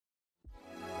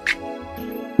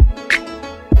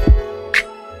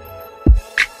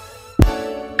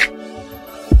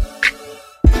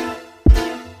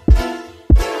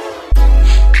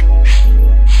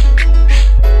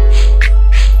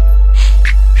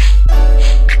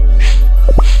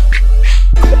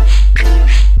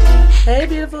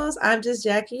beautifuls, I'm Just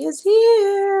Jackie is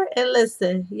here. And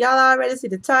listen, y'all already see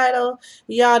the title.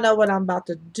 Y'all know what I'm about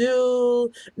to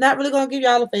do. Not really gonna give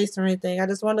y'all a face or anything. I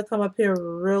just wanted to come up here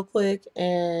real quick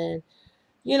and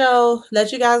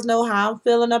let you guys know how I'm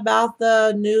feeling about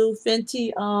the new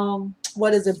Fenty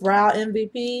what is it, Brow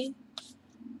MVP.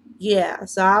 Yeah,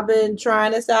 so I've been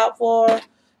trying this out for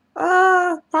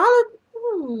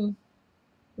probably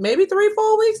maybe 3,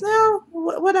 4 weeks now,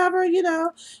 whatever,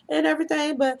 and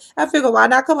everything. But I figure why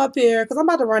not come up here because I'm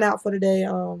about to run out for the day.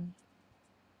 Go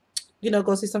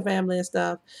see some family and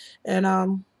stuff, and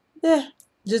yeah,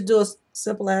 just do a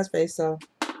simple ass face so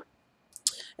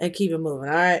and keep it moving.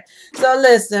 All right. So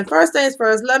listen, first things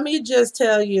first. Let me just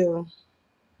tell you,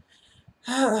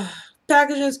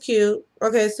 packaging's cute.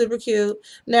 Okay, super cute.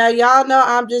 Now y'all know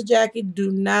I'm Just Jackie.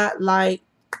 Do not like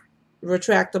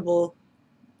retractable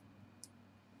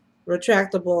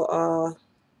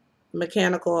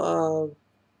mechanical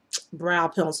brow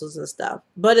pencils and stuff,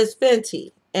 but it's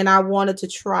Fenty and I wanted to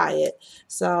try it,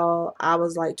 so I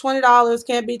was like $20,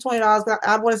 can't be $20.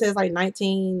 I want to say it's like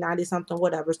 19.90 something,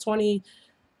 whatever. It's $20,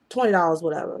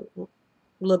 whatever, a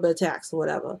little bit of tax or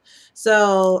whatever.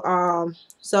 So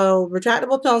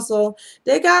retractable pencil,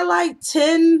 they got like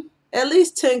 10, at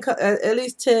least 10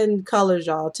 colors,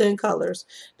 y'all. 10 colors.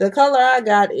 The color I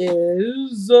got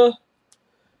is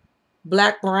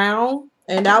black brown,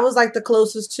 and that was like the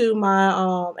closest to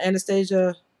my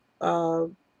Anastasia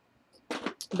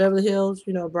Beverly Hills,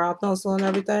 brow pencil and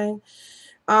everything.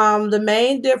 The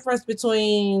main difference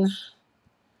between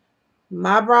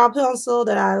my brow pencil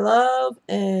that I love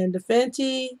and the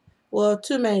Fenty, well,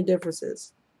 two main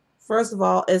differences. First of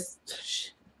all, it's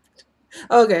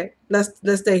okay. Let's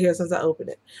stay here since I opened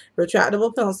it.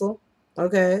 Retractable pencil.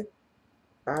 Okay.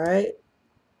 All right.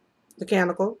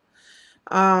 Mechanical.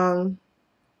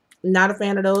 Not a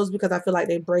fan of those because I feel like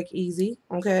they break easy.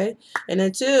 Okay. And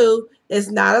then two, it's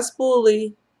not a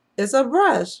spoolie. It's a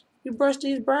brush. You brush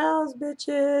these brows,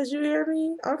 bitches. You hear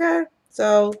me? Okay.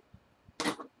 So,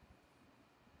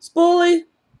 spoolie,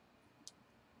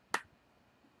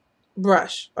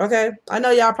 brush. Okay. I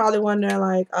know y'all probably wondering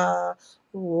like,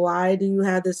 why do you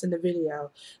have this in the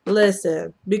video?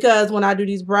 Listen, because when I do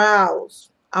these brows,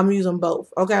 I'm using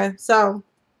both. Okay. So,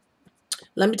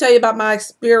 let me tell you about my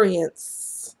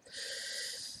experience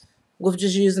with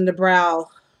just using the brow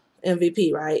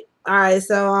MVP, right? All right,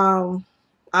 so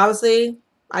obviously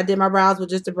I did my brows with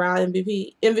just the brow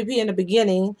MVP in the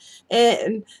beginning,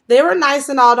 and they were nice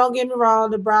and all. Don't get me wrong,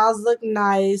 the brows look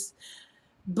nice,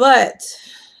 but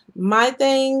my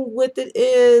thing with it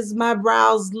is my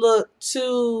brows look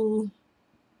too.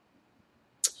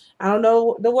 I don't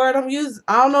know the word I'm using.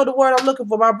 I don't know the word I'm looking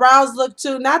for. My brows look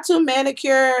too, not too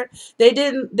manicured. They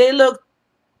didn't. They look.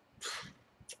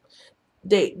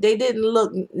 They didn't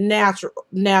look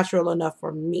natural enough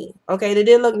for me. Okay, they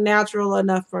didn't look natural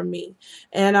enough for me,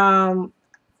 and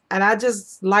I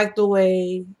just like the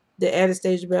way the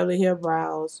Anastasia Beverly Hills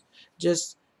brows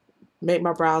just make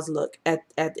my brows look at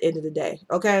the end of the day.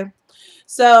 Okay,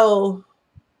 so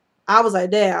I was like,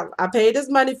 damn, I paid this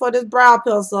money for this brow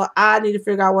pencil. I need to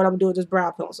figure out what I'm doing with this brow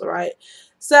pencil, right?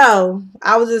 So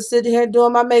I was just sitting here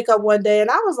doing my makeup one day, and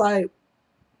I was like,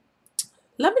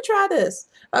 let me try this.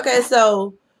 Okay,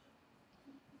 so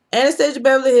Anastasia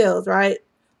Beverly Hills, right?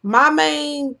 My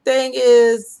main thing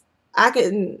is I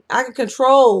can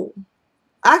control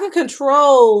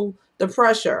the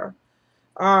pressure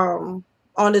on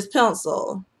this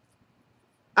pencil.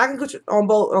 I can control on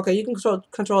both. Okay, you can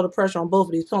control the pressure on both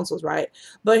of these pencils, right?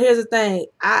 But here's the thing.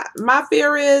 My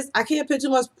fear is I can't put too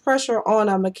much pressure on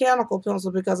a mechanical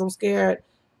pencil because I'm scared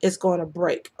it's going to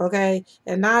break. Okay,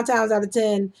 and 9 times out of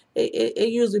 10, it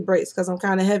usually breaks because I'm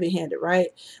kind of heavy-handed, right?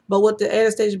 But with the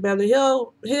Anastasia Beverly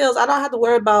Hills, I don't have to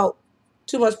worry about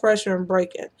too much pressure and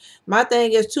breaking. My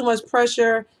thing is too much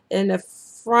pressure in the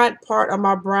front part of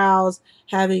my brows,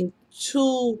 having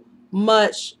too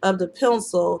much of the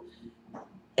pencil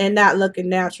and not looking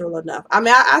natural enough. I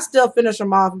mean, I still finish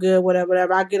them off good,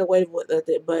 whatever. I get away with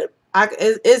it, but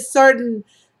it's certain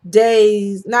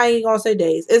days, not even gonna say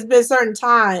days. It's been certain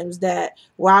times that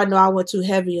where I know I went too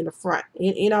heavy in the front.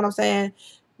 You know what I'm saying?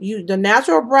 The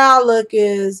natural brow look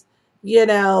is,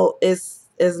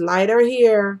 it's lighter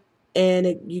here,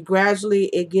 and you gradually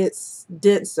it gets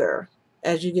denser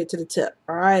as you get to the tip.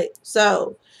 All right,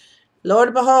 so Lord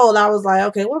and behold, I was like,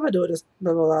 okay, what am I doing this?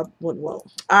 Blah, blah, blah, blah. All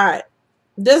right.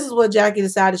 This is what Jackie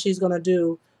decided she's going to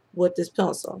do with this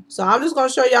pencil. So I'm just going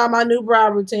to show y'all my new brow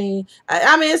routine.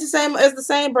 I mean, it's the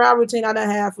same brow routine I done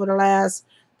had for the last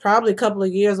probably couple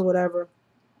of years or whatever.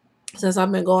 since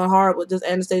I've been going hard with this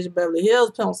Anastasia Beverly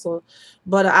Hills pencil.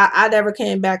 But I never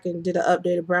came back and did an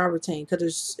updated brow routine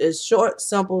because it's short,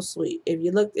 simple, sweet. If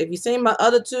you seen my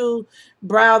other two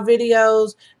brow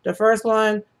videos, the first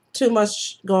one, too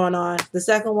much going on. The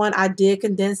second one, I did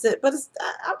condense it, but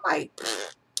I'm like,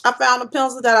 I found a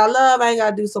pencil that I love. I ain't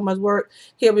gotta do so much work.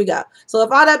 Here we go. So if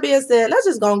all that being said, let's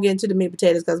just go and get into the meat and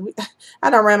potatoes because I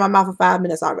done ran my mouth for 5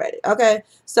 minutes already. Okay.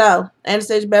 So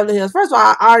Anastasia Beverly Hills. First of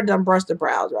all, I already done brushed the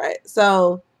brows, right?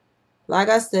 So like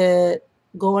I said,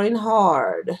 going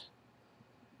hard.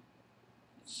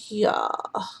 Yeah.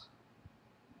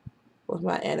 With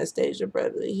my Anastasia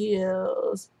Beverly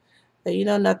Hills. And you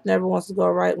know nothing ever wants to go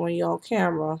right when you're on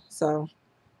camera. So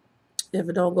if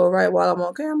it don't go right while I'm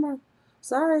on camera,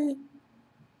 sorry.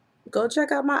 Go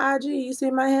check out my IG. You see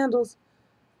my handles.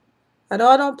 I know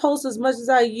I don't post as much as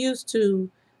I used to.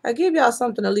 I give y'all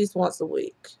something at least once a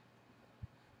week.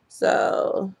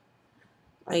 So,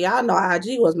 and y'all know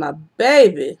IG was my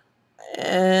baby.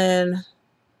 And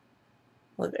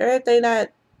with everything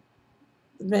that's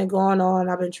been going on,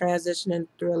 I've been transitioning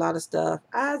through a lot of stuff.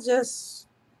 I just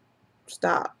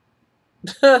stopped.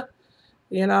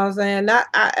 You know what I'm saying? Not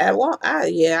I won't I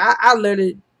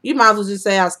literally you might as well just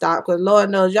say I stopped because Lord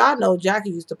knows y'all know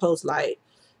Jackie used to post like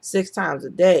 6 times a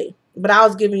day. But I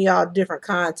was giving y'all different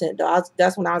content though.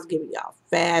 That's when I was giving y'all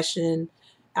fashion,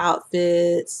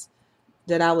 outfits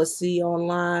that I would see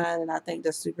online, and I think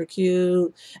that's super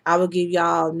cute. I would give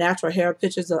y'all natural hair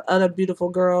pictures of other beautiful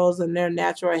girls and their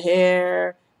natural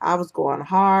hair. I was going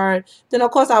hard. Then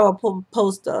of course I would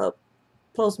post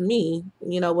me,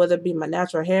 whether it be my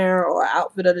natural hair or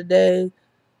outfit of the day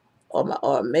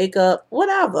or makeup,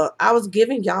 whatever. I was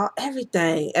giving y'all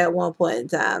everything at one point in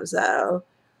time. So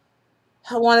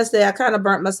I want to say I kind of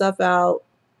burnt myself out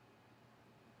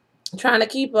trying to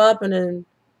keep up, and then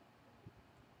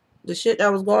the shit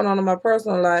that was going on in my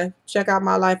personal life. Check out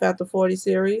my Life After 40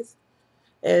 series.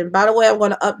 And by the way, I'm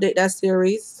going to update that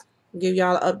series. Give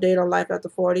y'all an update on Life After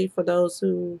 40 for those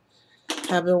who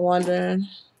have been wondering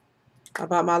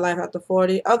about my Life After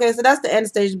 40. Okay, so that's the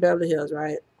Anastasia Beverly Hills,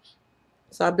 right?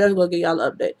 So I'm definitely gonna give y'all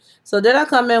an update. So then I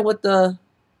come in with the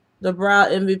brow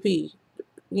MVP,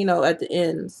 at the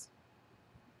ends.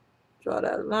 Draw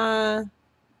that line.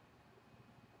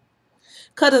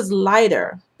 Cut is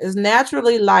lighter. It's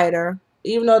naturally lighter,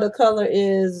 even though the color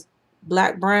is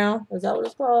black brown. Is that what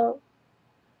it's called?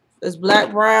 It's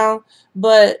black brown,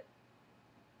 but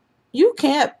you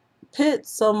can't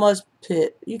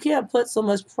you can't put so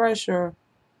much pressure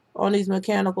on these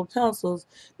mechanical pencils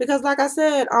because, like I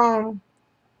said,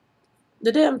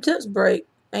 the damn tips break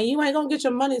and you ain't gonna get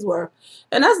your money's worth.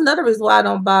 And that's another reason why I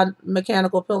don't buy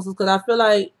mechanical pencils, because I feel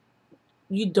like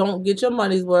you don't get your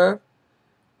money's worth.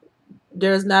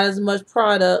 There's not as much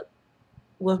product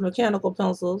with mechanical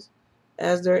pencils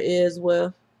as there is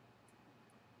with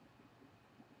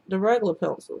the regular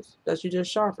pencils that you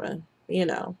just sharpen,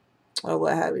 or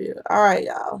what have you. All right,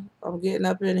 y'all. I'm getting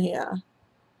up in here.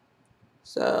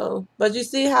 So, but you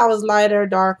see how it's lighter,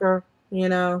 darker,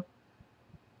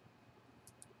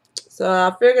 So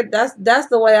I figured that's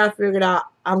the way I figured out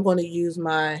I'm going to use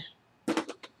my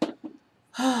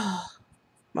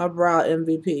my brow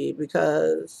MVP,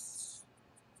 because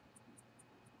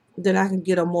then I can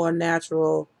get a more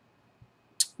natural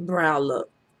brow look.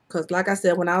 Because like I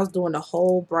said, when I was doing the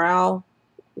whole brow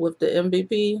with the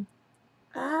MVP,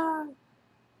 I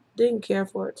didn't care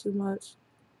for it too much.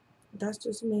 That's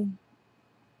just me.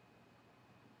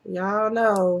 Y'all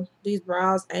know these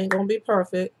brows ain't going to be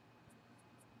perfect.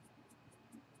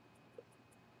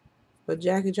 But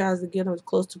Jackie tries to get them as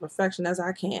close to perfection as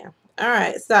I can. All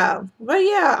right, so, but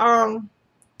yeah,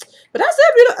 but that's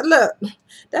it, beautiful. Look,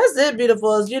 that's it,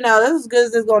 beautifuls. That's as good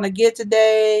as it's going to get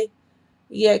today.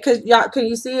 Yeah, because y'all, can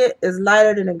you see it? It's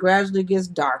lighter, then it gradually gets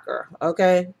darker.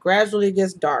 Okay, gradually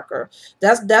gets darker.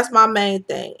 That's my main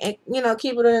thing, and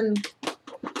keep it in,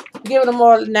 give it a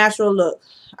more natural look.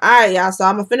 All right, y'all. So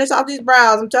I'm gonna finish off these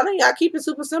brows. I'm telling you, I keep it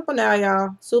super simple now,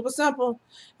 y'all. Super simple,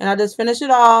 and I just finish it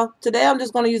off. Today, I'm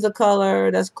just gonna use a color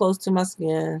that's close to my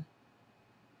skin.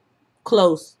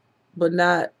 Close, but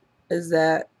not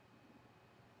exact,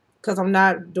 because I'm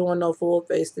not doing no full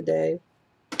face today,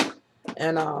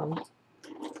 and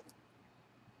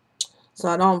so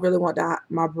I don't really want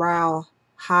my brow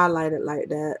highlighted like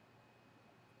that,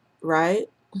 right?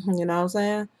 You know what I'm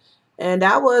saying? And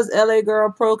that was LA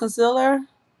Girl Pro Concealer.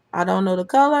 I don't know the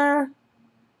color,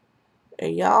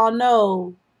 and y'all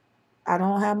know I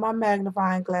don't have my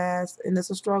magnifying glass, and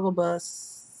it's a struggle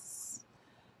bus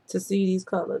to see these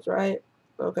colors, right?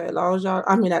 Okay, as long as y'all,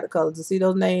 I mean not the colors, to see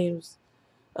those names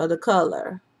of the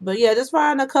color. But yeah, just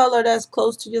find a color that's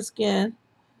close to your skin.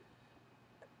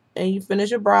 and you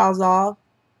finish your brows off.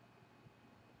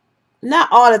 Not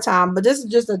all the time, but this is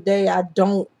just a day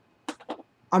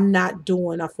I'm not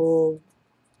doing a full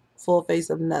face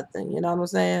of nothing. You know what I'm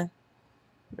saying?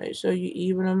 Make sure you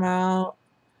even them out.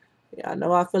 Yeah, I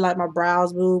know I feel like my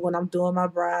brows move when I'm doing my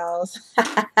brows.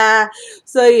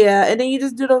 So yeah, and then you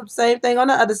just do the same thing on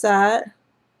the other side.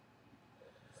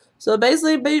 So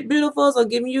basically, Beautifuls are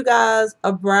giving you guys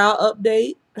a brow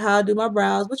update, how I do my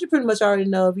brows, which you pretty much already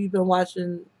know if you've been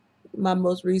watching my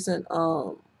most recent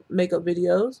makeup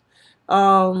videos.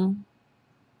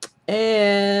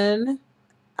 And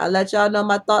I let y'all know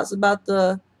my thoughts about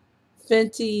the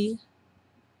Fenty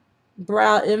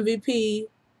Brow MVP.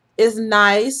 It's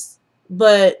nice,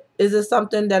 but is it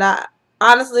something that I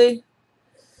honestly?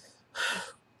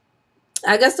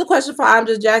 I guess the question for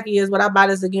ImJustJackie is, would I buy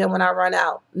this again when I run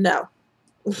out? No.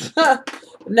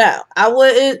 No, I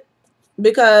wouldn't,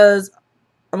 because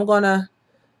I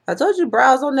told you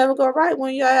brows don't never go right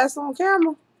when your ass on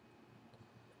camera.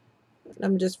 Let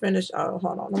me just finish. Oh,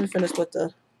 hold on. Let me finish with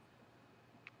the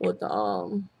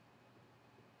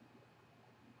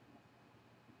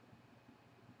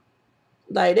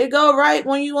like, they go right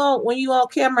when you on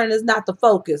camera and it's not the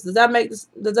focus. Does that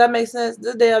make sense?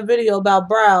 This damn video about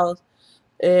brows,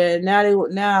 and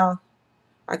now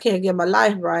I can't get my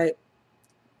life right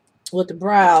with the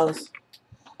brows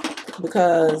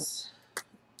because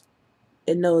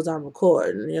it knows I'm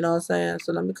recording. You know what I'm saying?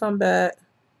 So let me come back.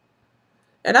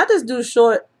 And I just do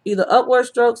short, either upward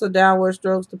strokes or downward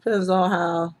strokes. Depends on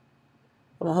how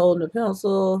I'm holding the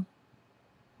pencil.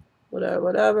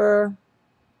 Whatever.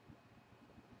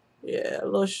 Yeah, a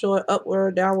little short,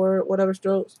 upward, downward, whatever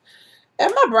strokes.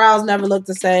 And my brows never look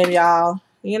the same, y'all.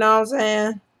 You know what I'm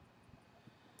saying?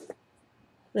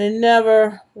 They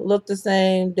never look the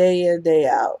same day in, day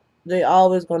out. They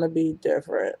always gonna be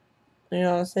different. You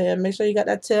know what I'm saying? Make sure you got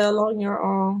that tail on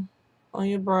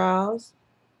your brows.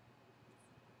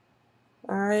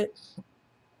 Alright.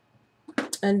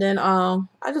 And then I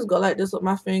just go like this with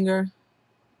my finger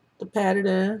to pat it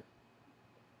in.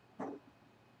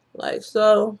 Like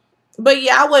so. But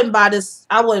yeah, I wouldn't buy this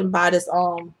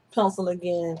pencil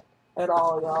again at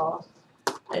all, y'all.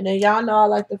 And then y'all know I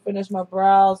like to finish my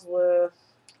brows with,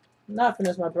 not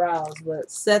finish my brows,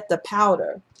 but set the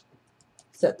powder.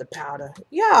 Set the powder.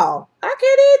 Y'all, I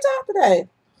can't even talk today.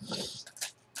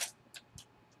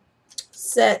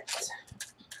 Set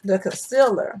the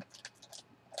concealer.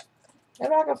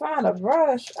 If I can find a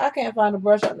brush. I can't find a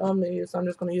brush I normally use, so I'm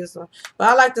just going to use some. But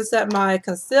I like to set my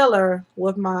concealer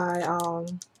with my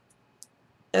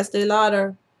Estee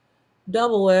Lauder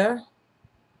Double Wear.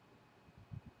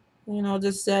 You know,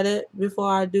 just set it before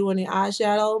I do any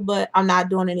eyeshadow. But I'm not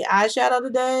doing any eyeshadow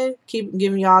today. Keep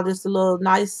giving y'all just a little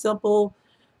nice, simple,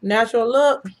 natural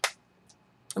look.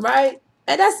 Right?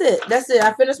 And that's it. That's it.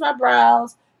 I finished my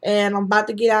brows. And I'm about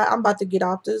to get out. I'm about to get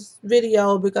off this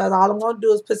video because all I'm gonna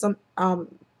do is put some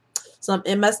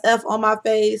MSF on my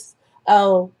face.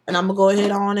 Oh, and I'm gonna go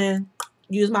ahead on and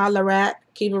use my Lorac.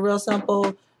 Keep it real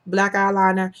simple. Black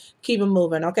eyeliner. Keep it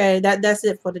moving. Okay, that's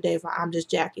it for today. For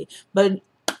ImJustJackie. But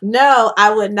no,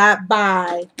 I would not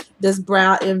buy this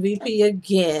brow MVP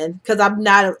again because I'm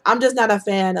just not a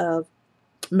fan of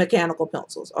mechanical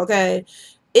pencils. Okay,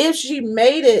 if she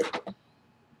made it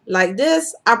like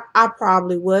this, I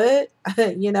probably would,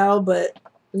 you know, but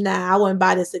nah, I wouldn't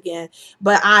buy this again.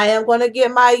 But I'm gonna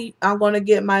get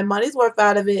my money's worth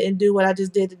out of it and do what I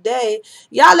just did today.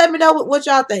 Y'all let me know what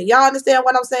y'all think. Y'all understand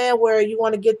what I'm saying? Where you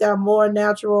want to get that more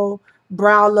natural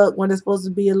brow look when it's supposed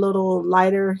to be a little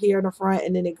lighter here in the front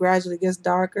and then it gradually gets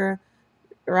darker,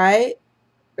 right?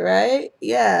 Right?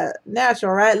 Yeah,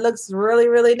 natural, right? Looks really,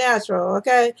 really natural.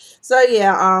 Okay, so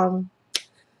yeah,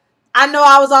 I know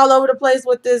I was all over the place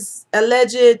with this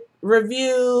alleged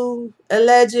review,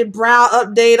 alleged brow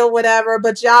update or whatever,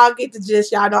 but y'all get the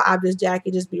gist. Y'all know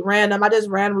ImJustJackie just be random. I just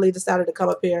randomly decided to come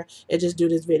up here and just do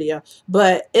this video.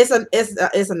 But it's a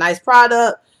nice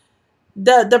product.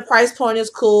 The price point is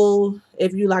cool.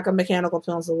 If you like a mechanical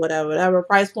pencil, whatever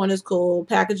price point is cool.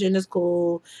 Packaging is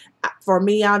cool. For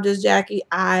me, ImJustJackie,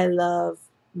 I love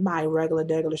my regular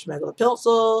schmegular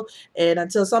pencil, and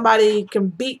until somebody can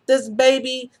beat this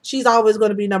baby, she's always going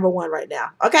to be #1 right now.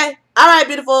 Okay, all right,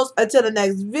 beautifuls, until the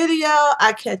next video,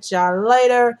 I catch y'all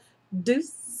later.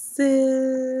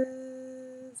 Deuces.